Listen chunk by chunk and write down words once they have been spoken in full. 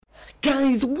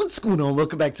Guys, what's going on?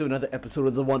 Welcome back to another episode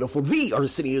of the wonderful, the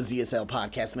Arsenio ZSL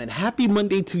podcast, man. Happy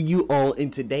Monday to you all,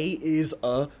 and today is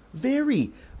a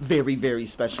very, very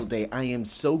special day. I am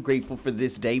so grateful for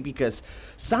this day because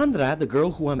Sandra, the girl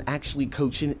who I'm actually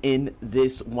coaching in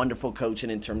this wonderful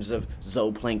coaching in terms of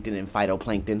zooplankton and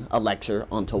phytoplankton, a lecture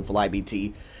on TOEFL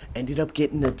iBT, ended up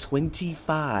getting a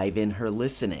 25 in her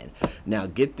listening. Now,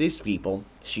 get this, people.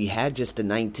 She had just a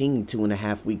 19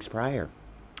 2.5 weeks prior.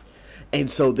 And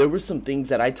so there were some things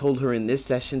that I told her in this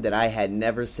session that I had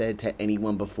never said to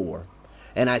anyone before.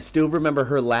 And I still remember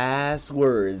her last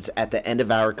words at the end of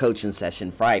our coaching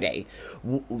session Friday,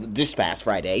 this past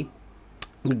Friday.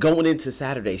 Going into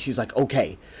Saturday, she's like,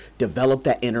 okay, develop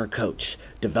that inner coach.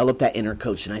 Develop that inner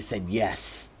coach. And I said,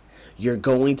 yes, you're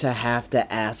going to have to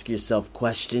ask yourself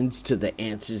questions to the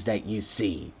answers that you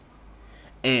see.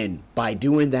 And by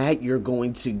doing that, you're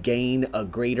going to gain a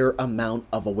greater amount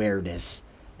of awareness.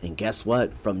 And guess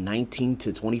what? From 19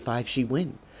 to 25, she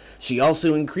went. She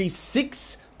also increased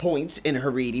 6 points in her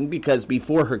reading because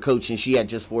before her coaching, she had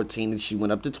just 14 and she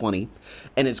went up to 20.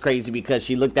 And it's crazy because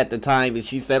she looked at the time and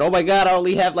she said, oh my God, I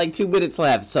only have like 2 minutes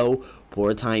left. So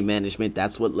poor time management,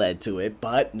 that's what led to it.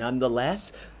 But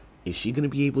nonetheless, is she going to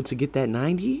be able to get that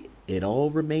 90? It all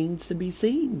remains to be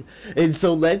seen. And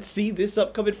so let's see this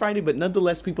upcoming Friday. But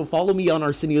nonetheless, people, follow me on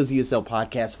Arsenio ZSL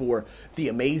podcast for the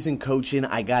amazing coaching.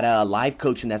 I got a live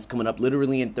coaching that's coming up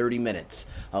literally in 30 minutes.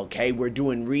 Okay, we're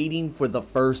doing reading for the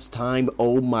first time.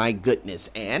 Oh my goodness.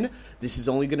 And this is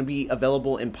only going to be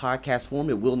available in podcast form.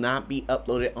 It will not be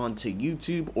uploaded onto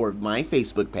YouTube or my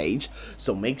Facebook page.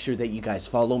 So make sure that you guys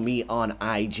follow me on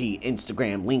IG,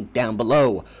 Instagram, link down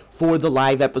below for the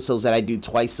live episodes that I do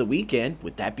twice a weekend.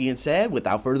 With that being said,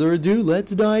 without further ado,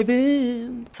 let's dive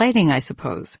in. Exciting, I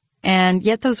suppose. And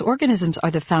yet those organisms are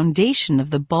the foundation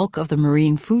of the bulk of the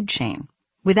marine food chain.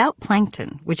 Without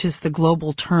plankton, which is the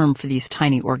global term for these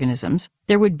tiny organisms,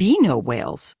 there would be no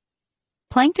whales.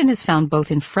 Plankton is found both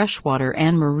in freshwater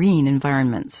and marine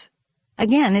environments.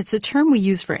 Again, it's a term we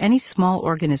use for any small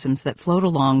organisms that float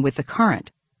along with the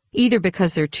current, either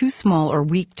because they're too small or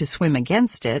weak to swim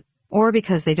against it, or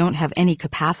because they don't have any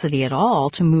capacity at all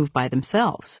to move by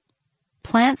themselves.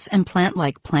 Plants and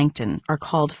plant-like plankton are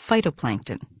called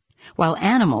phytoplankton, while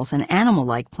animals and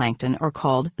animal-like plankton are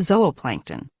called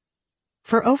zooplankton.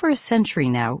 For over a century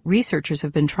now, researchers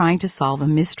have been trying to solve a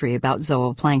mystery about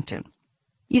zooplankton.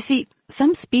 You see,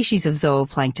 some species of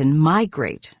zooplankton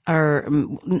migrate,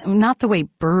 not the way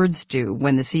birds do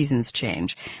when the seasons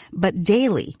change, but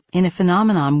daily in a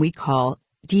phenomenon we call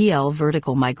DL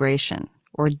vertical migration,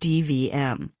 or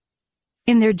DVM.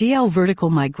 In their DL vertical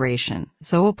migration,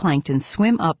 zooplankton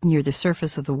swim up near the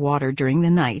surface of the water during the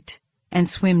night and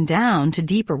swim down to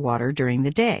deeper water during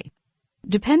the day.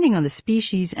 Depending on the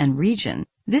species and region,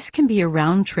 this can be a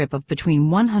round trip of between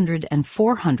 100 and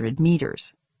 400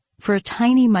 meters. For a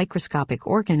tiny microscopic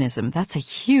organism, that's a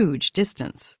huge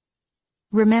distance.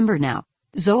 Remember now,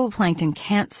 zooplankton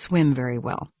can't swim very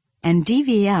well, and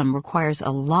DVM requires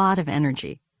a lot of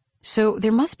energy. So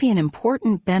there must be an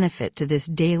important benefit to this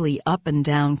daily up and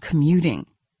down commuting.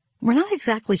 We're not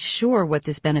exactly sure what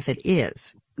this benefit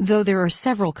is, though there are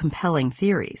several compelling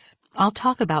theories. I'll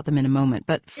talk about them in a moment,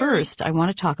 but first I want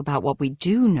to talk about what we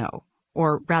do know,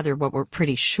 or rather what we're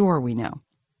pretty sure we know.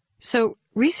 So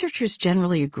researchers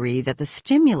generally agree that the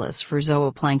stimulus for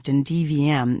zooplankton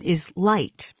DVM is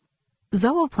light.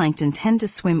 Zooplankton tend to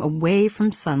swim away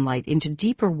from sunlight into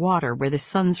deeper water where the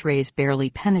sun's rays barely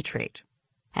penetrate.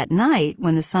 At night,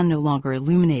 when the sun no longer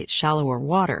illuminates shallower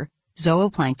water,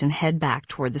 zooplankton head back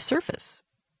toward the surface.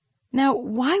 Now,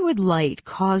 why would light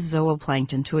cause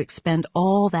zooplankton to expend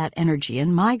all that energy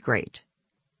and migrate?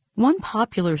 One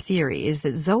popular theory is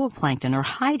that zooplankton are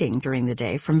hiding during the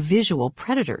day from visual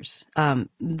predators,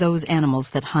 those animals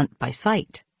that hunt by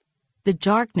sight. The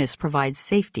darkness provides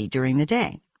safety during the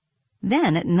day.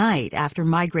 Then, at night, after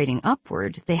migrating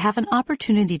upward, they have an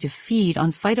opportunity to feed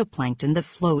on phytoplankton that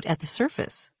float at the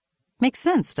surface. Makes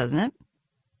sense, doesn't it?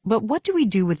 But what do we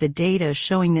do with the data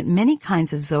showing that many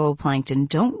kinds of zooplankton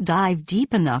don't dive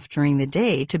deep enough during the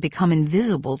day to become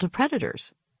invisible to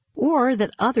predators? Or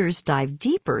that others dive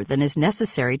deeper than is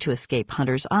necessary to escape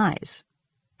hunters' eyes?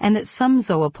 And that some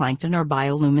zooplankton are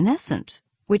bioluminescent,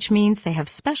 which means they have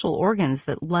special organs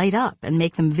that light up and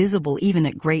make them visible even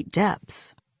at great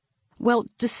depths. Well,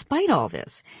 despite all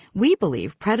this, we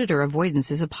believe predator avoidance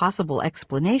is a possible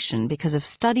explanation because of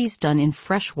studies done in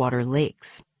freshwater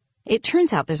lakes. It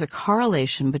turns out there's a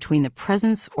correlation between the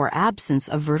presence or absence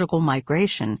of vertical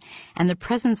migration and the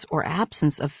presence or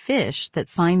absence of fish that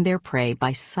find their prey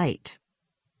by sight.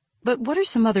 But what are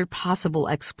some other possible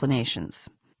explanations?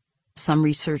 Some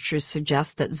researchers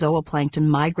suggest that zooplankton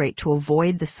migrate to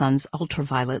avoid the sun's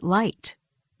ultraviolet light.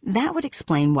 That would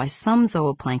explain why some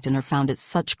zooplankton are found at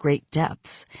such great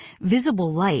depths.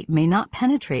 Visible light may not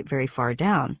penetrate very far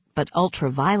down, but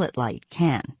ultraviolet light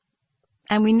can.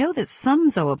 And we know that some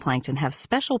zooplankton have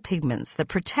special pigments that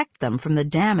protect them from the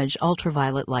damage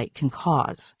ultraviolet light can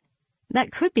cause.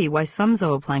 That could be why some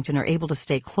zooplankton are able to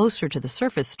stay closer to the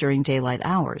surface during daylight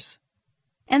hours.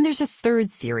 And there's a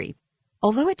third theory.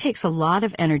 Although it takes a lot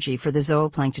of energy for the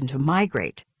zooplankton to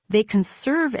migrate, they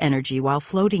conserve energy while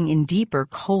floating in deeper,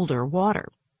 colder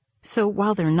water. So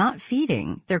while they're not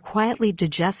feeding, they're quietly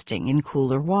digesting in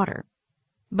cooler water.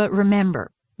 But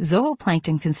remember,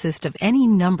 zooplankton consist of any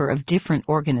number of different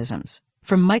organisms,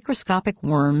 from microscopic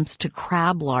worms to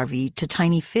crab larvae to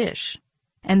tiny fish.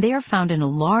 And they are found in a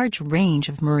large range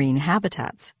of marine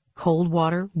habitats: cold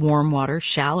water, warm water,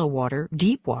 shallow water,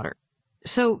 deep water.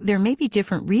 So there may be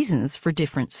different reasons for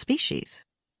different species.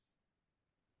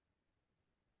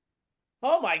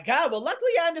 Oh my God. Well,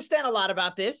 luckily I understand a lot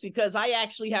about this because I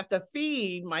actually have to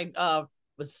feed my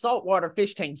saltwater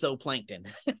fish tank zooplankton.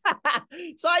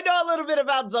 So I know a little bit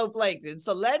about zooplankton.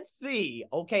 So let's see.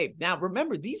 Okay, now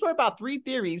remember, these are about 3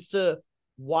 theories to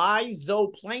why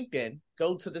zooplankton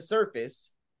go to the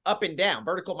surface up and down,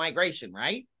 vertical migration,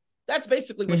 right? That's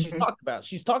basically what she's talking about.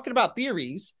 She's talking about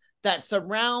theories that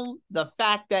surround the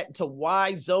fact that to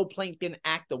why zooplankton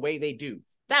act the way they do.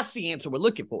 That's the answer we're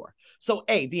looking for. So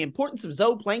A, the importance of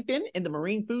zooplankton in the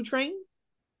marine food chain.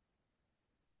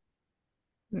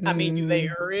 I mean, do they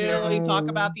really talk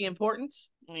about the importance?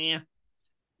 Yeah.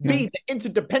 No. B, the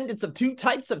interdependence of 2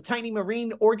 types of tiny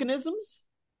marine organisms.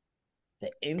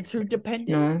 The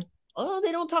interdependence? No. Oh,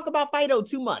 they don't talk about phyto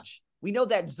too much. We know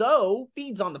that zoo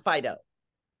feeds on the phyto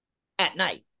at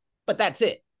night, but that's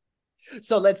it.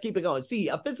 So let's keep it going. C,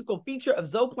 a physical feature of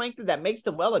zooplankton that makes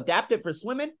them well adapted for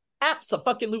swimming?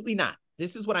 Abso-fucking-lutely not.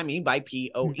 This is what I mean by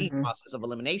POE, process of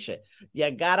elimination. You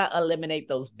gotta eliminate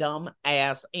those dumb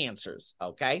ass answers,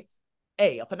 okay?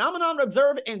 A, a phenomenon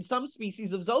observed in some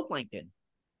species of zooplankton.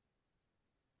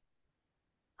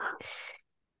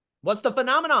 What's the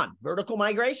phenomenon? Vertical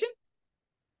migration?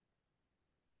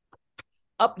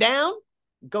 Up, down?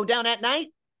 Go down at night?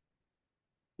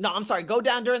 No, I'm sorry, go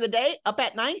down during the day, up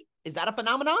at night? Is that a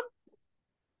phenomenon?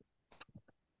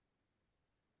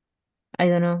 I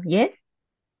don't know. Yes?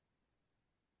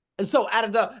 And so out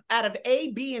of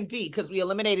A, B, and D, because we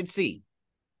eliminated C,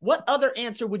 what other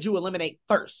answer would you eliminate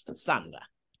first, Sandra?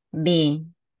 B.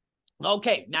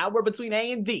 Okay, now we're between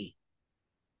A and D.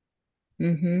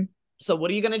 So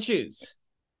what are you going to choose?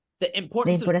 The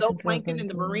importance of zooplankton in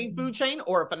the marine food chain,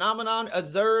 or a phenomenon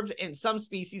observed in some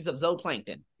species of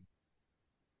zooplankton?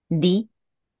 D.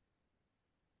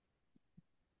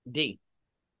 D.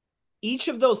 Each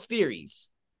of those theories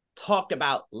talked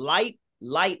about light,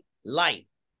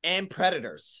 and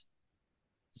predators.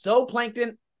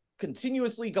 Zooplankton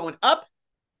continuously going up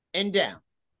and down.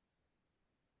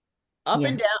 Up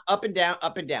and down, up and down,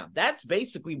 up and down. That's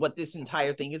basically what this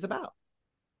entire thing is about.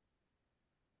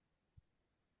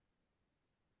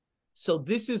 So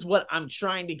this is what I'm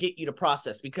trying to get you to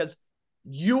process, because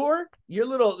your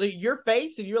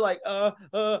face and you're like,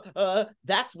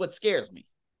 that's what scares me.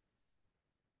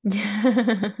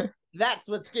 That's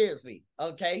what scares me,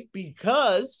 okay?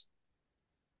 Because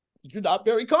you're not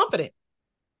very confident.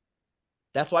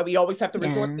 That's why we always have to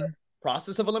resort to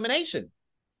process of elimination.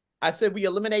 I said we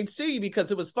eliminate C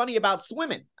because it was funny about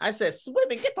swimming. I said,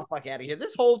 swimming, get the fuck out of here.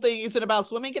 This whole thing isn't about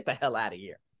swimming. Get the hell out of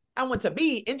here. I went to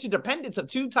B, interdependence of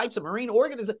 2 types of marine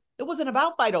organisms. It wasn't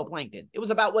about phytoplankton. It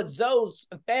was about what zoos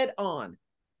fed on.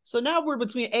 So now we're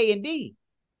between A and D.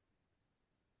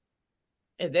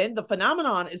 And then the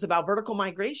phenomenon is about vertical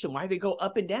migration, why they go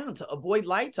up and down, to avoid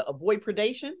light, to avoid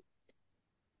predation.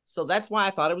 So that's why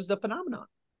I thought it was the phenomenon.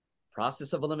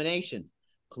 Process of elimination.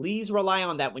 Please rely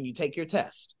on that when you take your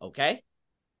test, okay?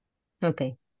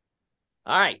 Okay.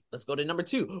 All right, let's go to number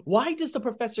 2. Why does the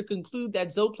professor conclude that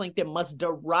zooplankton must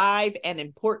derive an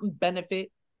important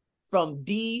benefit from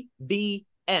DVM?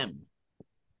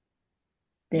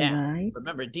 Now,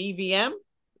 remember DVM,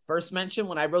 first mention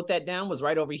when I wrote that down was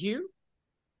right over here.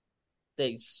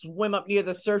 They swim up near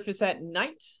the surface at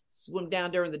night, swim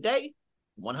down during the day,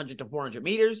 100 to 400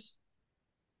 meters.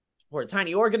 For a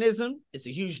tiny organism, it's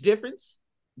a huge difference.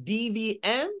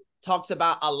 DVM talks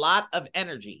about a lot of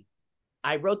energy.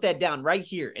 I wrote that down right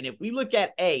here. And if we look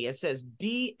at A, it says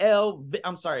DVM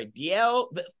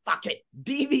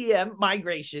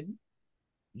migration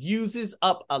uses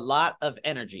up a lot of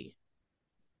energy.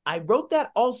 I wrote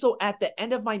that also at the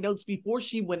end of my notes before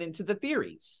she went into the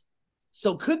theories.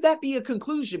 So could that be a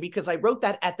conclusion because I wrote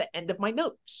that at the end of my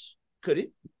notes? Could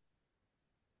it?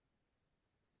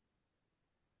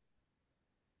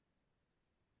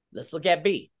 Let's look at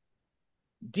B.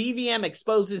 DVM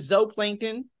exposes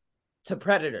zooplankton to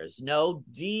predators. No,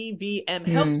 DVM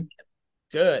helps them.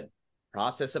 Good.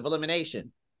 Process of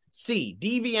elimination. C.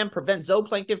 DVM prevents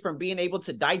zooplankton from being able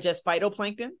to digest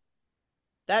phytoplankton.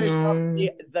 That is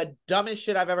probably the dumbest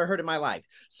shit I've ever heard in my life.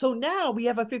 So now we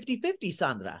have a 50-50,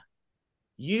 Sandra.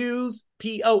 Use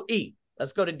POE.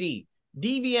 Let's go to D.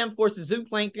 DVM forces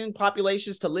zooplankton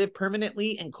populations to live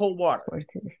permanently in cold water.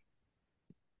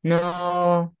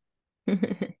 No.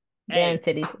 The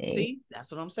answer is A. See,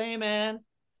 that's what I'm saying, man.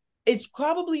 It's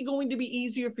probably going to be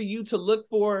easier for you to look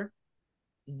for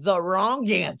the wrong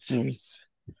answers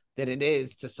than it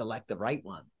is to select the right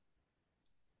one.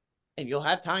 And you'll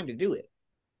have time to do it.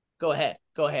 Go ahead.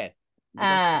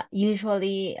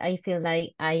 Usually I feel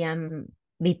like I am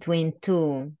between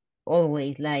two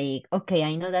always. Like, okay,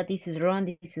 I know that this is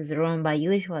wrong, but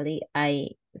usually I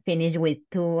finish with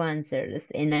two answers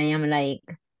and I am like,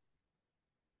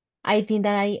 I think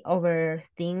that I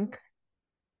overthink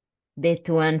the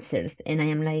two answers and I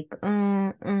am like,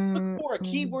 look for a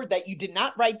keyword that you did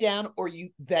not write down or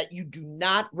that you do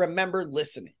not remember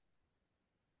listening.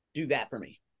 Do that for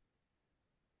me.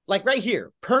 Like right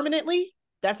here, permanently,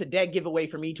 that's a dead giveaway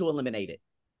for me to eliminate it.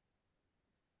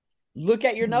 Look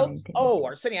at your notes. Oh,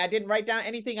 Arsenio, I didn't write down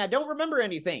anything. I don't remember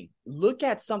anything. Look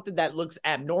at something that looks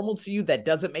abnormal to you that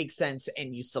doesn't make sense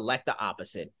and you select the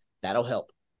opposite. That'll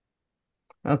help.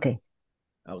 Okay.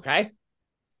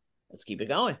 Let's keep it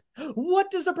going.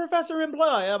 What does the professor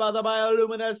imply about the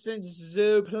bioluminescent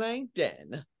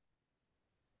zooplankton?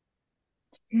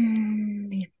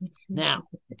 Now,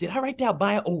 did I write down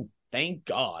bio? Oh, thank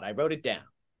God I wrote it down.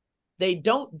 They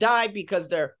don't die because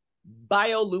they're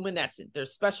bioluminescent. They're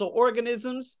special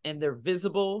organisms and they're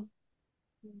visible.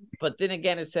 But then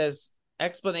again, it says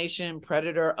explanation,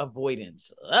 predator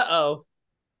avoidance. Uh-oh.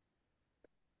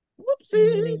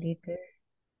 Whoopsie.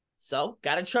 So,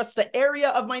 gotta trust the area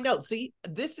of my notes. See,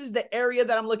 this is the area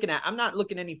that I'm looking at. I'm not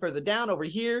looking any further down over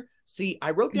here. See,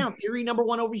 I wrote down theory number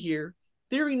 1 over here.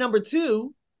 Theory number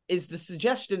 2 is the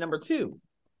suggestion number 2.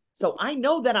 So I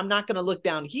know that I'm not going to look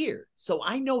down here. So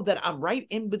I know that I'm right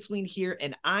in between here,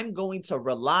 and I'm going to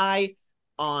rely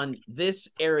on this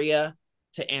area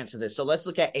to answer this. So let's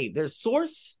look at A. Their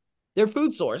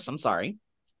food source,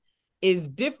 is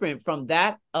different from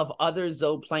that of other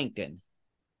zooplankton.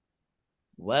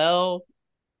 Well,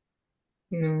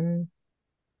 no.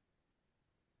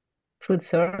 Food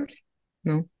source?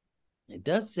 No. It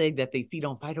does say that they feed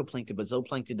on phytoplankton, but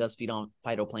zooplankton does feed on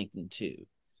phytoplankton too.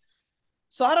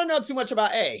 So I don't know too much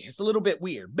about A. It's a little bit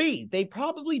weird. B, they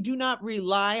probably do not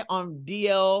rely on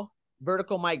DL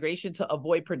vertical migration to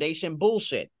avoid predation.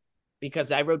 Bullshit.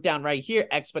 Because I wrote down right here,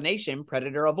 explanation,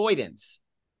 predator avoidance.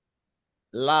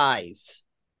 Lies.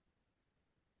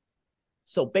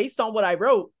 So based on what I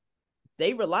wrote,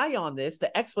 they rely on this.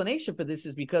 The explanation for this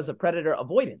is because of predator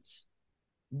avoidance.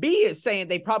 B is saying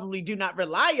they probably do not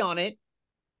rely on it.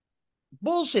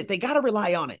 Bullshit. They got to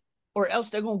rely on it or else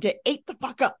they're going to get ate the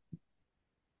fuck up.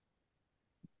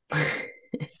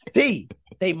 C,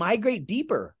 they migrate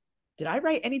deeper. Did I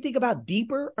write anything about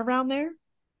deeper around there?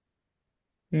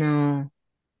 No.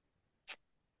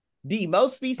 D,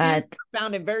 most species are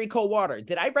found in very cold water.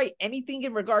 Did I write anything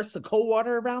in regards to cold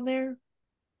water around there?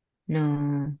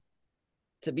 No.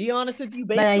 To be honest with you,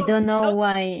 but I don't know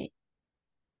why.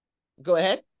 Go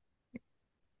ahead.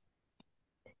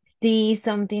 See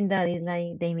something that is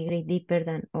like they migrate deeper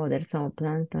than other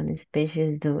zooplankton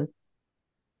species do.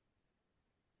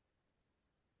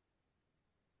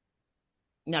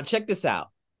 Now check this out.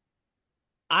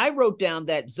 I wrote down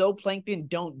that zooplankton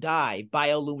don't die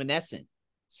bioluminescent.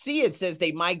 C, it says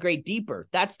they migrate deeper.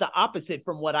 That's the opposite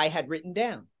from what I had written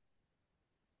down.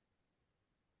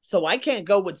 So I can't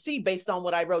go with C based on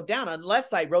what I wrote down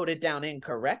unless I wrote it down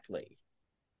incorrectly.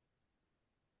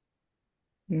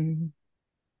 Mm-hmm.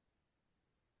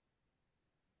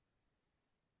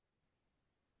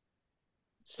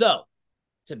 So,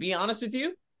 to be honest with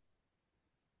you,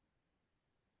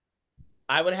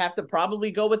 I would have to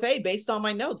probably go with A based on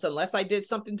my notes unless I did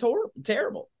something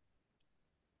terrible.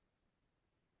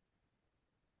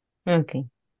 Okay.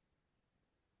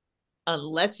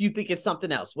 Unless you think it's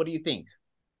something else. What do you think?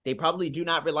 They probably do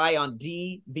not rely on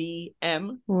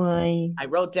DVM. Why? I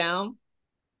wrote down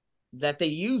that they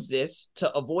use this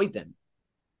to avoid them.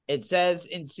 It says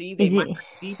in C, they migrate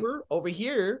deeper. Over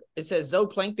here, it says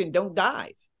zooplankton don't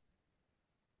dive.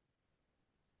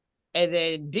 And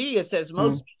then D, it says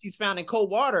most species found in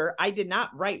cold water. I did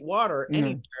not write water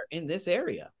anywhere in this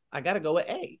area. I got to go with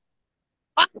A.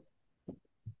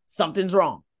 Something's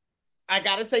wrong. I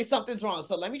got to say something's wrong.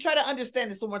 So let me try to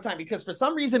understand this one more time because for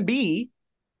some reason, B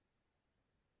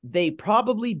They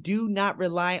probably do not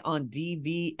rely on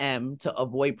DVM to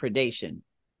avoid predation.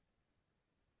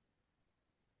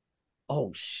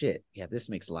 Oh, shit. Yeah, this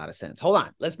makes a lot of sense. Hold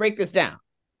on. Let's break this down.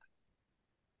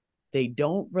 They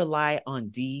don't rely on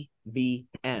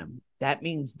DVM. That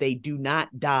means they do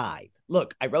not dive.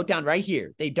 Look, I wrote down right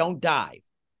here. They don't dive.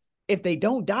 If they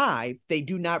don't dive, they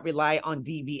do not rely on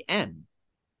DVM.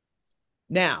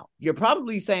 Now, you're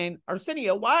probably saying,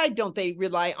 Arsenio, why don't they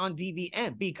rely on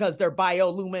DVM? Because they're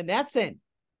bioluminescent.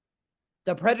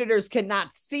 The predators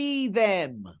cannot see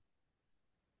them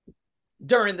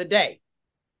during the day.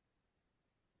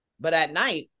 But at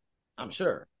night, I'm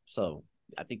sure. So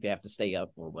I think they have to stay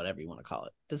up or whatever you want to call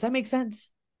it. Does that make sense?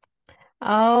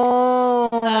 Oh,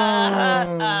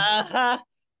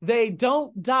 They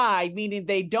don't die, meaning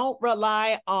they don't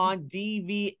rely on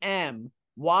DVM.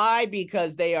 Why?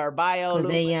 Because they are because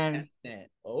they are. bioluminescent.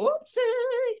 Oopsie.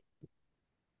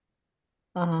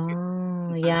 Oh,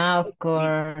 Sometimes yeah, it of can be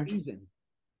course. confusing.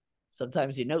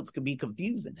 Sometimes your notes can be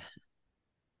confusing.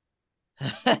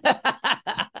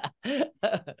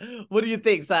 What do you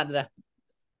think, Sandra?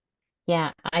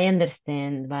 Yeah, I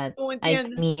understand, but ¿Tú I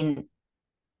entiendes? mean,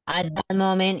 at that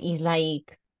moment, it's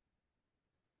like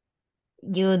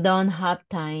you don't have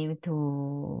time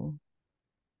to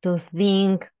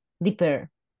think deeper.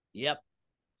 Yep.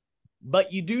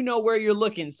 But you do know where you're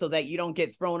looking so that you don't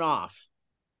get thrown off.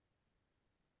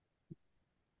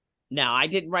 Now, I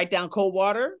didn't write down cold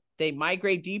water. They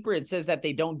migrate deeper. It says that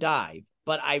they don't dive.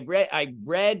 But I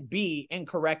read B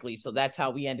incorrectly, so that's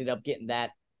how we ended up getting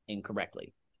that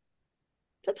incorrectly.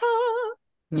 Ta-ta!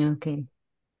 Okay.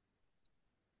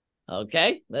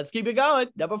 Okay, let's keep it going.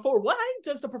 Number 4. Why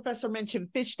does the professor mention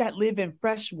fish that live in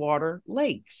freshwater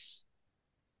lakes?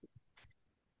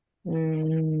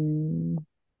 Mm,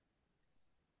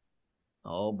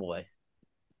 Oh boy.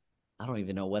 I don't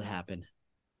even know what happened.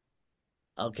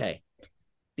 Okay.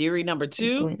 Theory number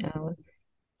 2. point out.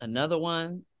 Another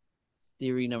one.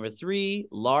 Theory number 3.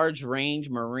 Large range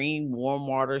marine warm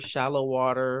water, shallow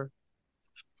water,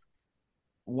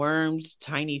 worms,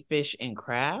 tiny fish, and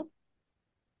crab.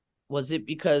 Was it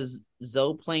because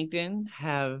zooplankton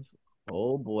have,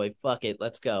 oh boy, fuck it,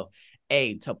 let's go.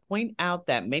 A, to point out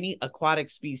that many aquatic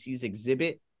species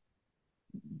exhibit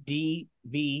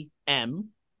DVM.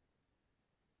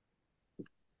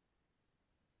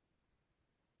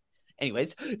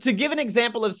 Anyways, to give an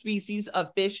example of species of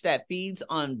fish that feeds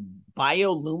on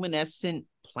bioluminescent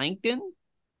plankton.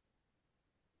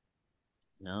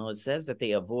 No, it says that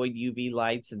they avoid UV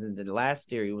lights. And then the last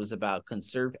theory was about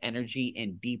conserve energy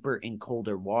in deeper and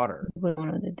colder water. One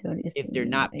of the theories If they're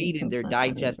not feeding, they're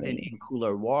digesting in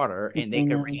cooler water, and they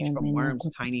can range from worms,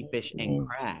 tiny fish, and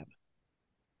crab.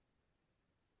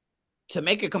 To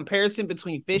make a comparison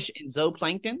between fish and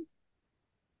zooplankton,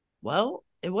 well,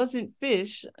 it wasn't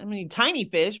fish. I mean, tiny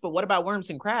fish, but what about worms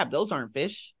and crab? Those aren't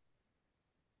fish.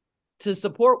 To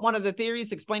support one of the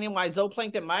theories explaining why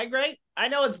zooplankton migrate, I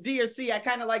know it's D or C. I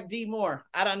kind of like D more.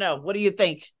 I don't know. What do you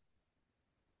think?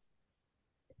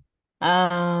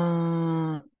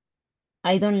 I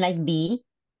don't like B.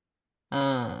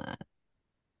 Uh,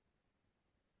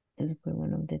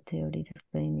 one of the theories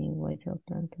explaining why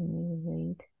zooplankton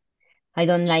migrate. I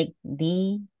don't like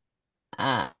D.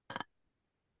 Uh,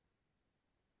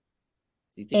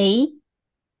 Do you think it's A.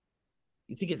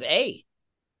 you think it's A?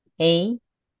 A.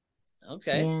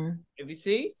 Okay. Yeah. If you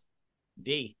see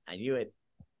D, I knew it.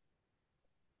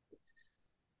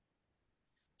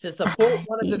 To support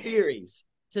one of the Yes. theories.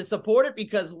 To support it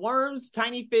because worms,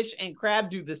 tiny fish, and crab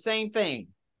do the same thing.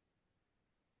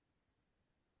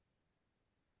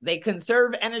 They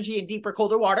conserve energy in deeper,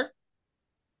 colder water.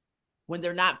 When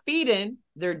they're not feeding,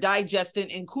 they're digesting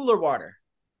in cooler water.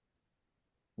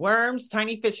 Worms,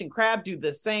 tiny fish, and crab do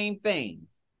the same thing.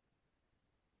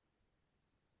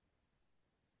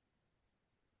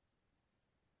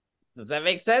 Does that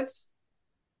make sense?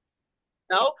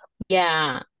 No?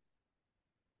 Yeah.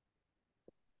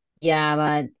 Yeah,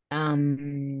 but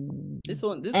This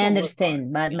one I was hard.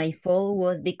 understand, but my fault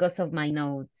was because of my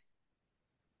notes.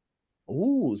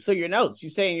 Ooh, so your notes. You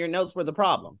saying your notes were the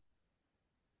problem.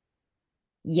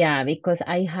 Yeah, because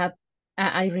I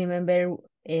remember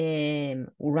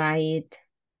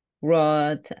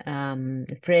wrote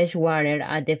fresh water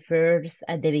at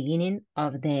the beginning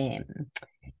of the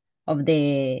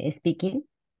speaking.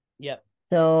 Yep.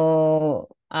 So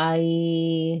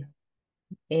I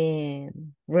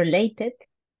related,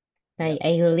 like Yep.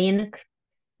 I link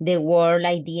the word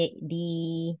like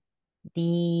the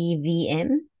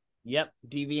VM. Yep.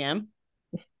 DVM.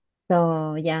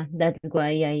 So yeah, that's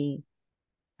why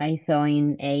I saw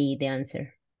in A the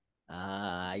answer.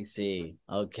 Ah, I see.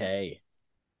 Okay.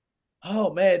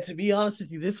 Oh man, to be honest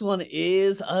with you, this one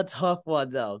is a tough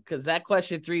one though, because that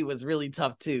question 3 was really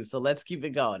tough too. So let's keep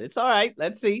it going. It's all right.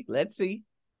 Let's see. Let's see.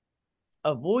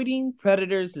 Avoiding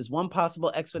predators is one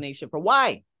possible explanation for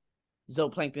why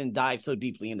zooplankton dive so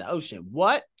deeply in the ocean.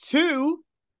 What two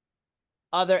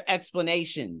other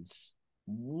explanations?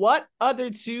 What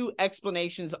other two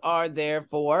explanations are there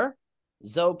for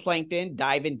zooplankton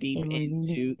diving deep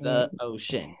into the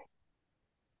ocean?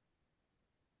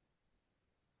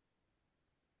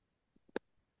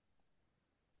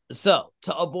 So,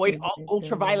 to avoid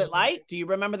ultraviolet light, do you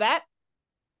remember that?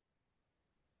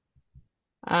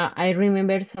 I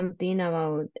remember something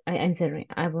about, I'm sorry,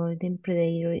 avoiding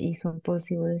predator is one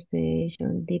possible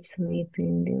explanation, deep sleep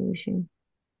in the ocean.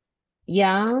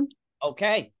 Yeah,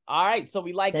 Okay. All right. So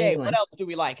we like that A. is What one. else do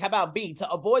we like? How about B? To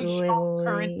avoid To sharp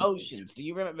current avoid, oceans. Do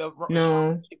you remember sharp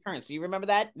no, currents? Do you remember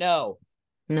that? No.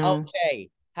 no, Okay.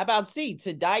 How about C?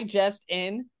 To digest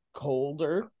in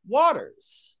colder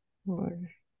waters. or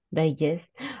digest.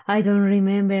 I don't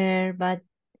remember, but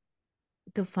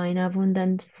to find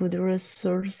abundant food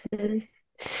resources.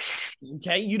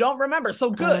 Okay. You don't remember. So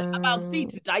good. How about C? Um,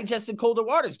 To digest in colder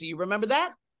waters. Do you remember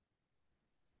that?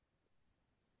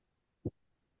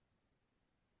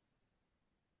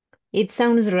 it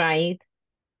sounds right,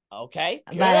 Okay.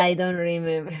 but Good. I don't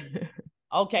remember.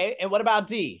 Okay. And what about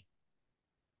D?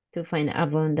 To find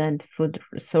abundant food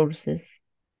resources.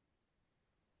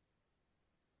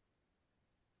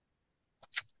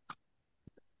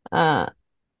 Uh,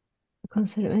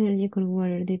 conserve energy, cool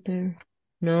water deeper.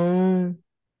 No,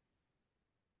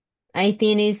 I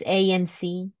think it's A and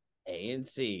C. A and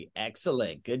C.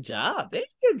 Excellent. Good job. There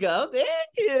you go. There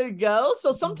you go.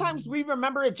 So sometimes we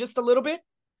remember it just a little bit.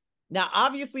 Now,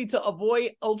 obviously, to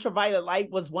avoid ultraviolet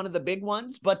light was one of the big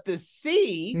ones, but the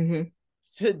C Mm-hmm.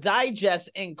 to digest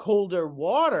in colder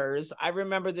waters, I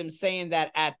remember them saying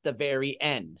that at the very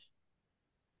end,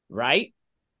 right?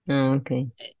 Oh, okay.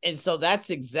 And so that's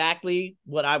exactly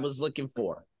what I was looking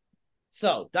for.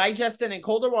 So, digesting in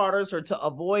colder waters or to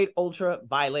avoid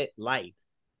ultraviolet light.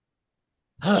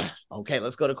 Okay,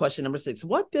 let's go to question number 6.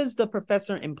 What does the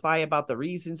professor imply about the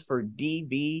reasons for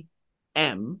DVM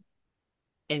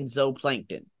in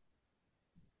zooplankton?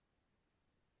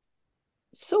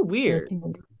 It's so weird.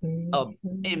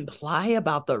 Imply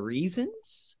about the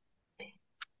reasons?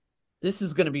 This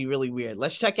is going to be really weird.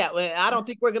 Let's check out. I don't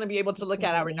think we're going to be able to look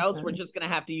at our notes. We're just going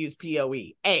to have to use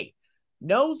POE. A,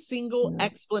 no single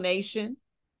explanation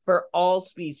for all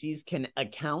species can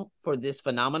account for this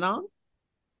phenomenon.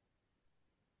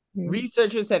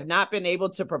 Researchers have not been able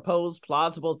to propose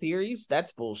plausible theories.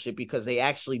 That's bullshit because they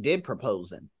actually did propose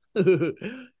them.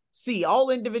 C, all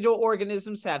individual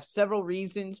organisms have several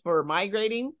reasons for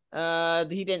migrating.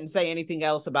 He didn't say anything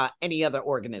else about any other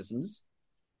organisms.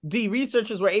 D,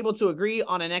 researchers were able to agree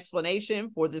on an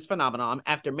explanation for this phenomenon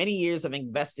after many years of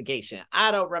investigation.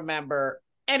 I don't remember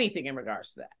anything in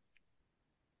regards to that.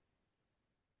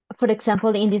 For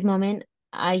example, in this moment,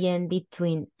 I am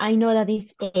between, I know that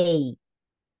it's A,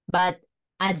 but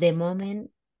at the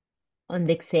moment on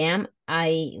the exam,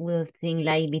 I will think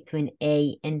like between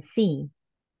A and C.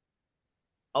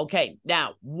 Okay,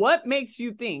 now what makes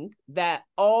you think that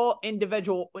all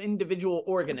individual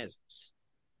organisms?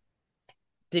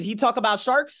 Did he talk about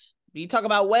sharks? Did he talk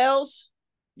about whales?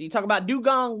 Did he talk about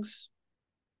dugongs?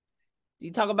 Did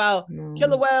he talk about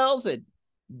killer whales and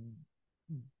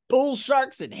bull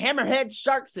sharks and hammerhead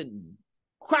sharks and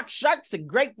croc sharks and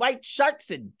great white sharks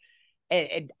and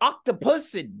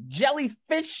octopus and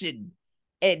jellyfish and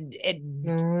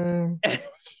and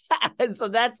so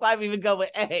that's why we would go with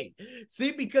A.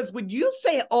 See, because when you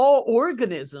say all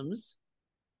organisms,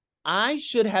 I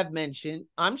should have mentioned,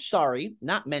 I'm sorry,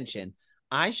 not mentioned,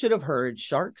 I should have heard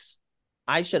sharks.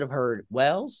 I should have heard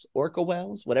whales, orca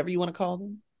whales, whatever you want to call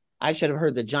them. I should have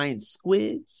heard the giant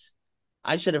squids.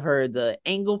 I should have heard the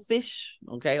anglefish,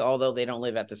 okay? Although they don't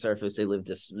live at the surface, they live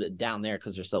just down there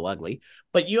because they're so ugly.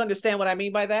 But you understand what I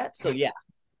mean by that? So, yeah.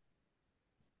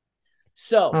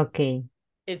 So, okay.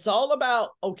 It's all about,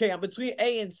 okay, I'm between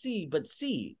A and C, but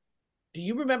C, do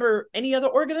you remember any other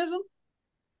organism?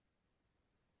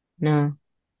 No.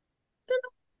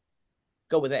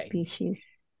 Go with A. Species.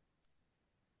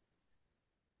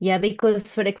 Yeah, because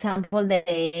for example, the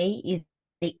A is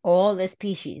the all the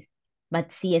species, but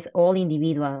C is all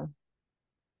individual.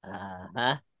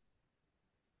 Uh-huh.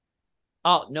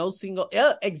 Oh, no single,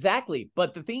 exactly.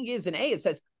 But the thing is, in A, it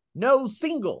says no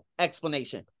single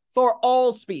explanation for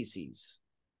all species.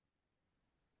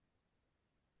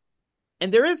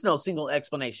 And there is no single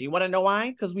explanation. You want to know why?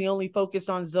 Because we only focused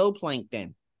on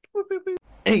zooplankton.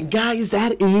 And guys,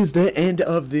 that is the end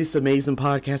of this amazing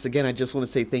podcast. Again, I just want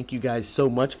to say thank you guys so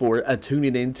much for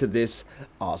tuning in to this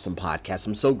awesome podcast.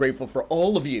 I'm so grateful for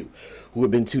all of you who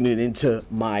have been tuning into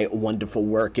my wonderful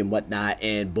work and whatnot.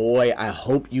 And boy, I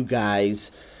hope you guys,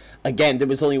 again, there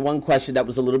was only one question that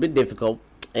was a little bit difficult.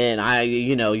 And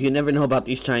you never know about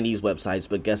these Chinese websites,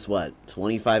 but guess what?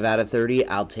 25 out of 30,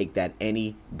 I'll take that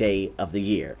any day of the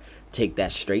year. Take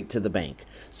that straight to the bank.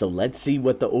 So let's see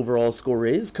what the overall score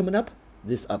is coming up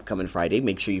this upcoming Friday.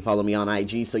 Make sure you follow me on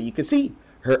IG so you can see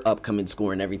her upcoming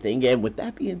score and everything. And with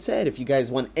that being said, if you guys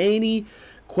want any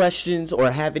questions or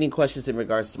have any questions in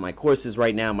regards to my courses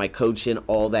right now, my coaching,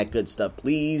 all that good stuff,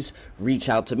 please reach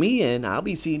out to me, and I'll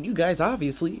be seeing you guys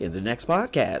obviously in the next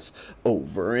podcast.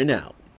 Over and out.